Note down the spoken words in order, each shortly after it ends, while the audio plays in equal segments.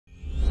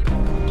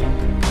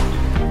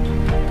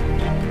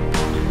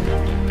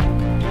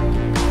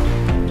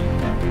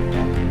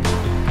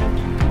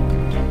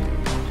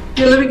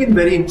We are living in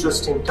very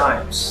interesting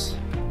times.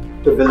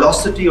 The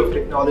velocity of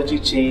technology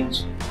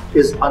change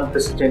is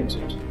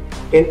unprecedented,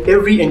 and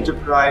every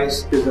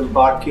enterprise is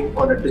embarking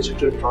on a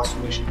digital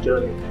transformation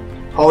journey.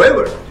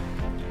 However,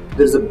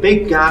 there is a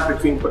big gap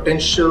between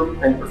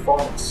potential and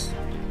performance.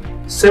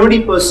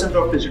 70%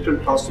 of digital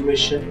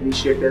transformation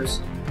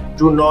initiatives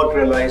do not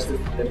realize the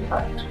full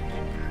impact.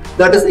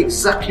 That is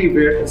exactly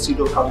where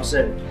Incedo comes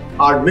in.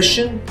 Our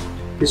mission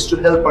is to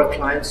help our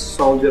clients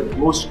solve their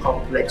most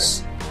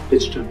complex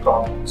digital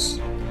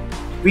problems.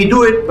 We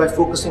do it by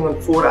focusing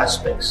on 4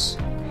 aspects.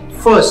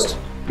 First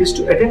is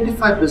to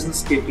identify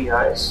business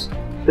KPIs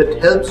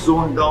that help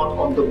zone down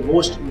on the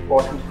most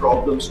important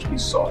problems to be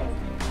solved.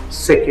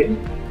 Second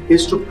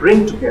is to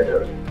bring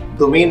together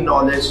domain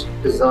knowledge,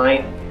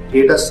 design,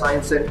 data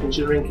science and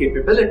engineering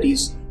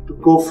capabilities to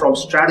go from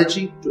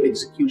strategy to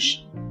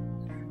execution.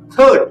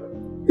 Third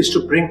is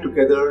to bring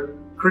together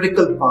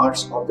critical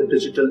parts of the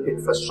digital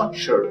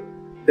infrastructure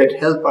that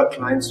help our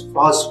clients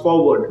fast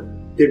forward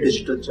their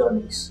digital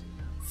journeys.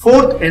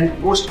 Fourth and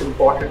most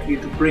importantly,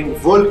 to bring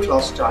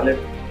world-class talent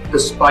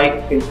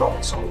despite in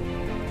problem solving.